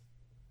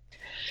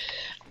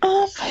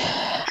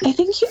 I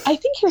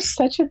think you're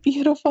such a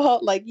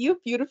beautiful, you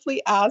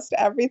beautifully asked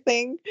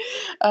everything.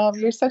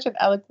 You're such an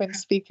eloquent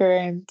speaker,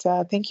 and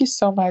thank you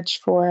so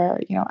much for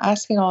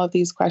asking all of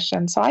these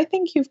questions. So I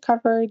think you've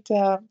covered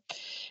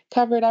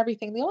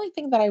everything. The only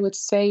thing that I would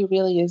say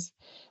really is,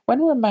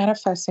 when we're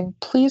manifesting,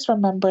 please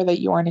remember that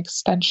you are an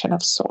extension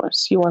of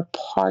Source. You are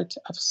part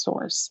of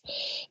Source,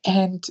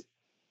 and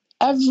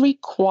every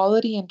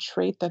quality and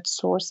trait that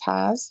Source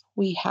has,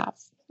 we have.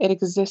 It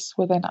exists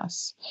within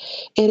us.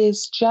 It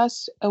is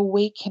just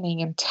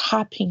awakening and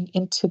tapping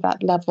into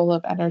that level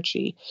of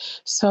energy.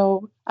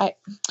 So I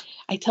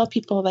tell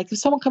people, if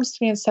someone comes to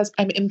me and says,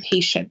 I'm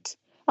impatient,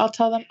 I'll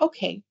tell them,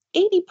 okay,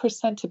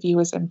 80% of you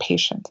is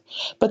impatient,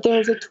 but there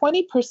is a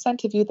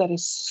 20% of you that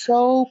is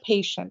so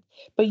patient,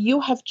 but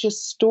you have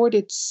just stored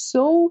it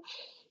so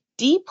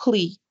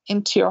deeply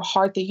into your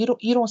heart that you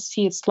don't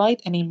see its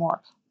light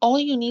anymore. All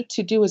you need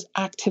to do is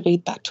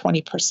activate that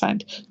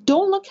 20%.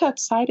 Don't look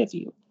outside of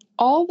you.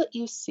 All that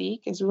you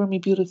seek, as Rumi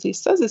beautifully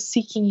says, is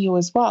seeking you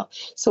as well.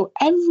 So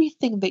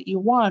everything that you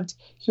want,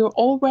 you're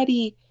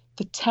already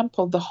the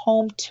temple, the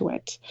home to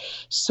it.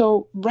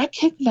 So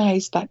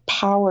recognize that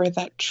power,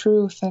 that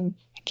truth, and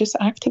just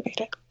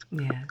activate it.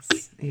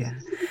 Yes, yeah.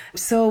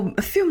 So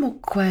a few more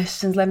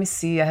questions. Let me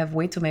see. I have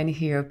way too many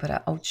here,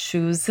 but I'll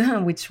choose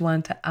which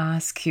one to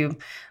ask you.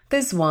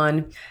 This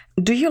one,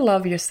 do you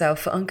love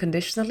yourself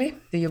unconditionally?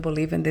 Do you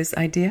believe in this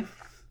idea?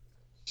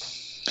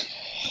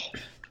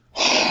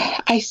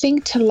 I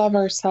think to love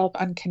ourselves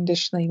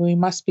unconditionally, we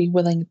must be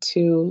willing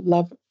to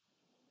love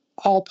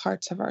all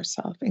parts of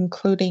ourselves,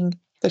 including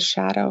the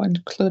shadow,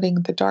 including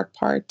the dark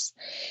parts.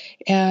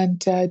 And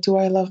do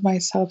I love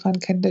myself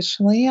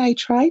unconditionally? I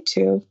try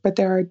to, but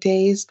there are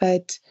days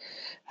that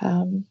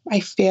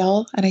I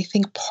fail. And I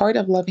think part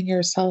of loving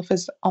yourself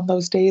is on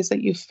those days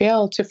that you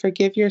fail to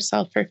forgive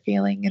yourself for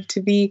failing and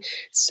to be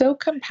so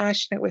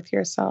compassionate with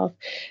yourself,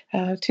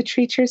 to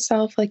treat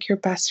yourself like your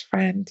best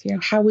friend.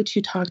 How would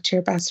you talk to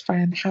your best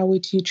friend? How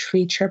would you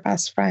treat your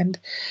best friend?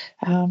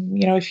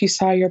 If you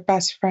saw your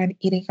best friend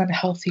eating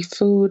unhealthy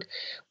food,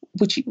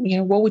 what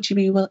would you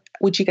be?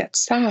 Would you get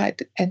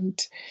sad?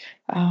 And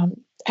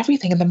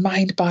everything in the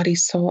mind, body,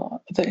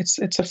 soul,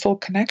 it's a full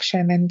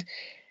connection. And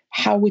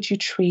how would you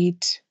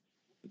treat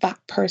that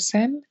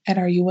person? And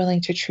are you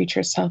willing to treat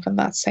yourself in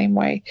that same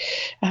way?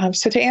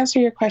 So to answer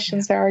your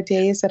questions, there are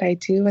days that I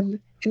do, and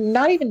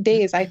not even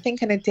days. I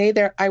think in a day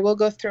I will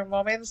go through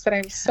moments that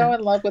I'm so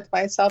in love with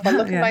myself. I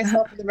look at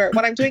myself in the mirror.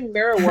 When I'm doing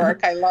mirror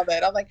work, I love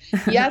it. I'm like,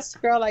 yes,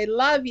 girl, I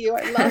love you.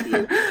 I love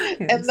you. Yes.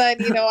 And then,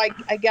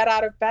 I get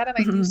out of bed and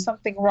I do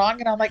something wrong.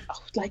 And I'm like,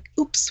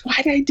 oops, why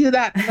did I do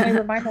that? And then I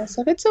remind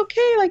myself, it's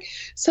okay.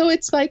 So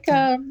it's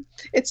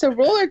it's a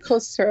roller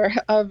coaster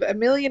of a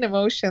million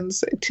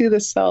emotions to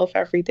the self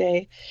every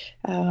day.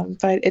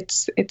 But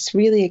it's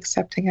really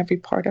accepting every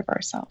part of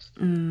ourselves.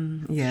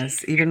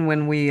 Yes, even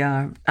when we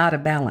are out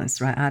of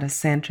balance, right? Out of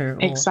center.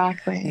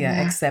 Exactly.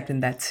 Yeah, accepting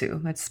that too.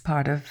 That's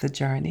part of the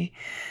journey.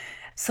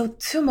 So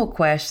 2 more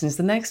questions.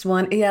 The next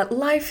one,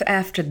 life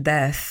after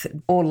death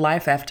or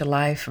life after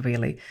life,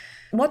 really.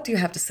 What do you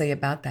have to say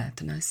about that,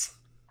 Denise?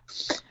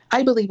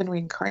 I believe in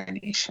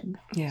reincarnation.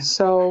 Yeah.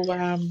 So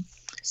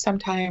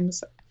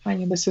sometimes,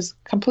 this is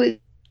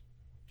completely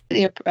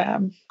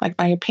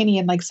my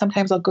opinion,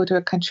 sometimes I'll go to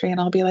a country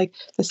and I'll be like,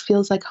 this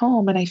feels like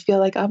home, and I feel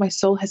like, oh, my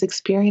soul has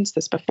experienced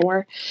this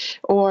before.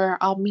 Or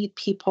I'll meet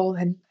people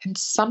and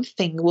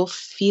something will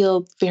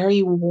feel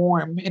very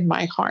warm in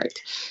my heart.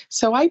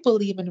 So I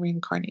believe in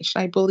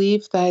reincarnation. I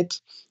believe that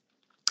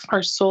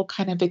our soul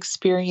kind of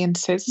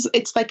experiences,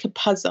 it's like a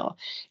puzzle.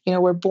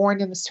 We're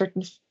born in a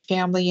certain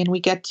family and we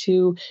get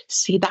to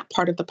see that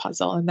part of the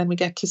puzzle, and then we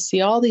get to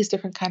see all these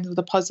different kinds of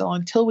the puzzle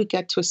until we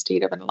get to a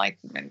state of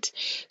enlightenment.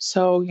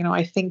 So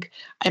I think,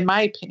 in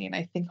my opinion,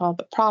 I think all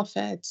the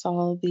prophets,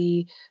 all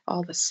the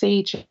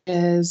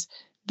sages,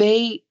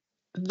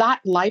 that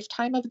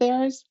lifetime of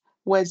theirs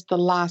was the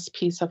last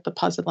piece of the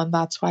puzzle, and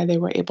that's why they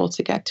were able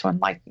to get to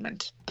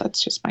enlightenment.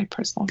 That's just my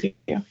personal view.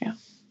 Yeah.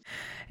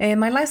 And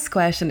my last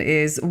question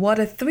is, what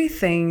are 3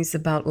 things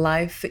about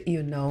life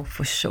you know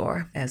for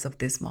sure as of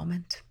this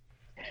moment?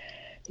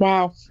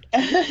 Wow.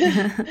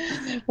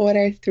 What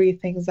are 3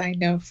 things I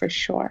know for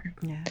sure?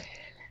 Yeah.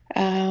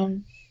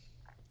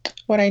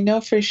 What I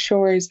know for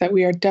sure is that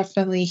we are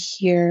definitely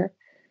here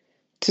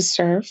to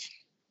serve.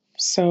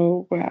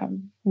 So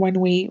when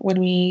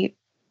we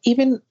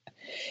even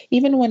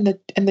even when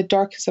in the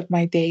darkest of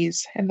my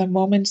days, in the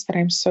moments that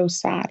I'm so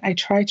sad, I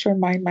try to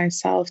remind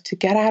myself to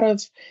get out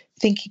of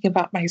thinking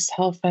about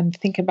myself and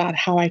think about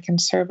how I can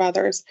serve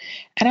others.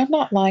 And I'm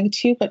not lying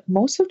to you, but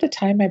most of the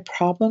time my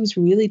problems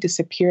really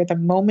disappear the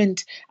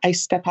moment I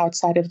step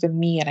outside of the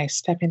me and I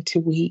step into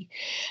we.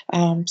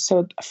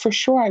 So for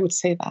sure, I would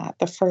say that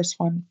the first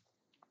one,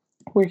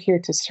 we're here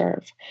to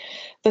serve.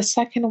 The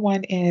second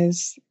one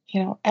is,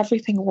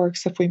 everything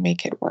works if we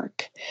make it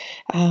work.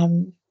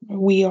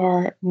 We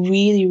are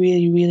really,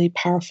 really, really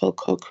powerful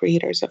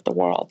co-creators of the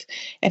world.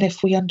 And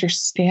if we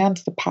understand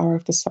the power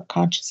of the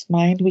subconscious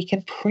mind, we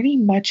can pretty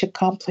much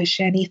accomplish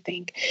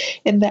anything.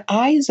 In the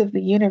eyes of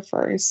the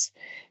universe,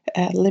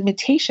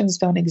 limitations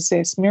don't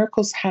exist.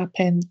 Miracles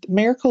happen.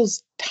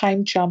 Miracles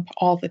time jump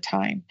all the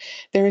time.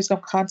 There is no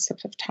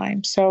concept of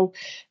time. So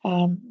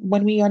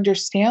when we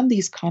understand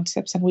these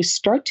concepts and we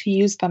start to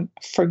use them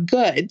for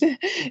good,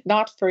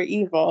 not for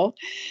evil,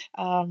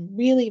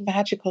 really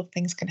magical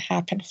things can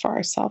happen for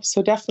ourselves.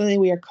 So definitely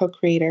we are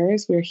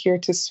co-creators. We're here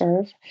to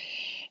serve.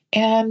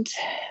 And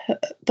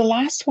the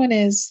last one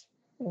is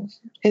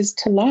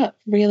to love,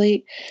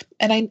 really.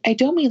 And I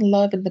don't mean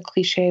love in the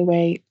cliche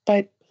way,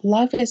 but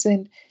love is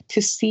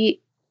to see,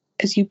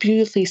 as you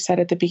beautifully said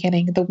at the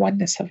beginning, the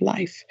oneness of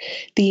life,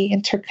 the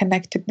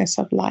interconnectedness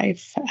of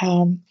life.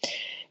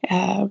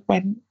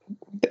 When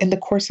in the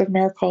Course of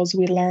Miracles,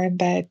 we learn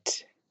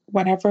that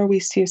whenever we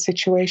see a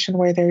situation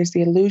where there is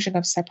the illusion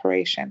of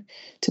separation,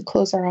 to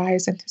close our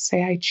eyes and to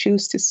say, I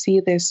choose to see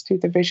this through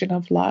the vision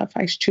of love.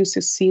 I choose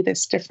to see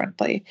this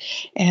differently.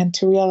 And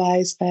to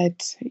realize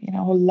that,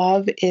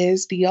 love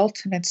is the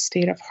ultimate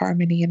state of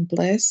harmony and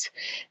bliss,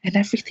 and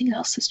everything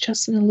else is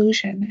just an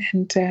illusion.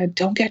 And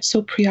don't get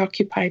so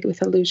preoccupied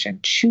with illusion.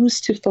 Choose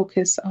to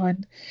focus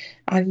on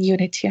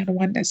unity, on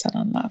oneness, and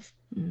on love.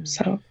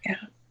 So, yeah.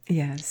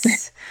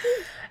 Yes.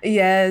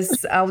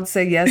 Yes, I would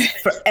say yes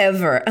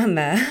forever on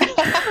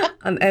that.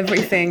 On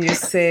everything you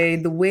say,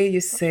 the way you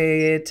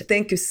say it.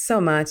 Thank you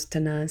so much,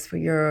 Tanaz, for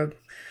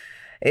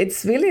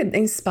it's really an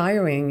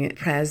inspiring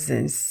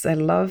presence. I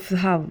love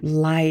how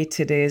light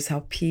it is,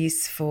 how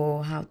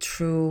peaceful, how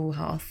true,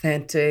 how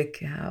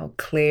authentic, how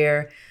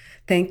clear.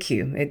 Thank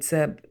you. It's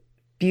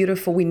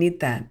beautiful. We need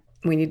that.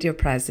 We need your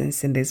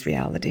presence in this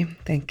reality.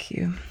 Thank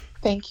you.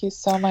 Thank you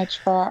so much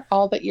for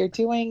all that you're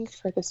doing,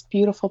 for this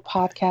beautiful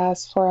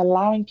podcast, for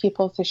allowing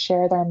people to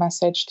share their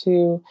message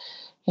to,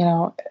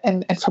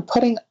 and for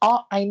putting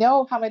all, I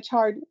know how much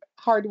hard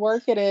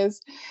work it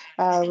is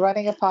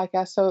running a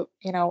podcast. So,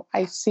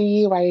 I see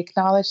you, I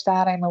acknowledge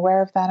that, I'm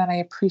aware of that, and I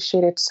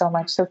appreciate it so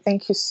much. So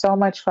thank you so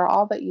much for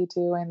all that you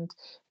do and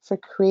for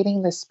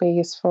creating the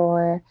space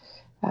for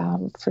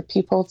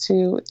people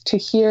to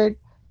hear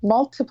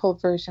multiple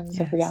versions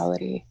of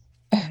reality.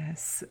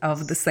 Yes,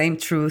 of the same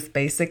truth,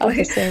 basically. Of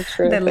the same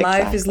truth, that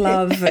life is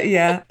love.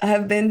 Yeah, I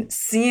have been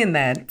seeing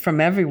that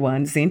from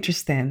everyone. It's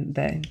interesting,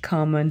 the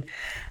common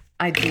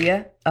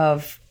idea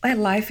of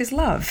life is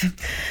love.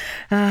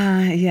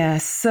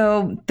 Yes,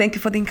 so thank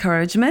you for the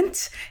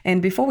encouragement.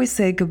 And before we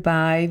say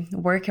goodbye,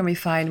 where can we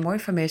find more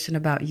information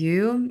about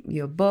you,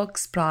 your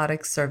books,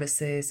 products,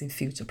 services, and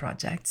future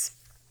projects?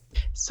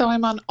 So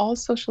I'm on all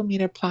social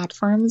media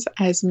platforms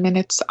as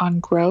Minutes on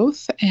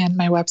Growth, and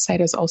my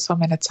website is also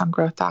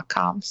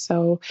minutesongrowth.com.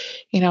 So,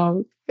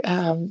 you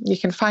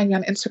can find me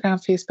on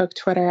Instagram, Facebook,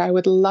 Twitter. I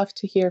would love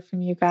to hear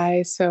from you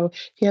guys. So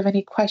if you have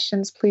any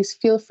questions, please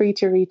feel free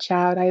to reach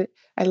out. I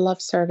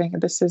love serving.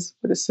 This is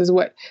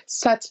what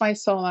sets my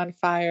soul on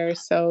fire.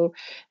 So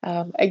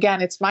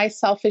again, it's my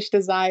selfish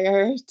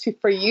desire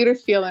for you to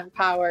feel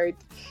empowered.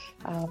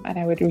 And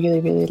I would really,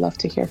 really love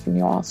to hear from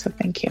you all. So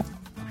thank you.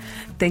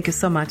 Thank you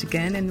so much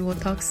again, and we'll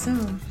talk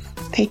soon.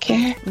 Take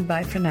care.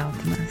 Bye for now,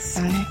 Tanaz.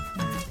 Bye.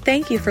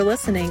 Thank you for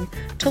listening.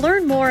 To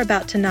learn more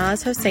about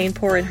Tanaz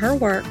Hossein-Pour and her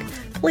work,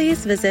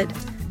 please visit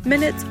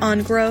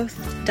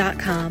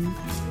minutesongrowth.com.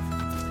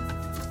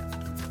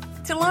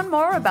 To learn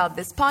more about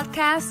this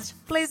podcast,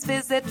 please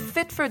visit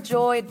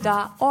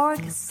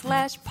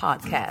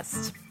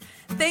fitforjoy.org/podcast.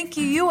 Thank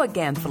you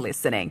again for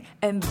listening,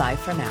 and bye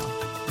for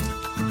now.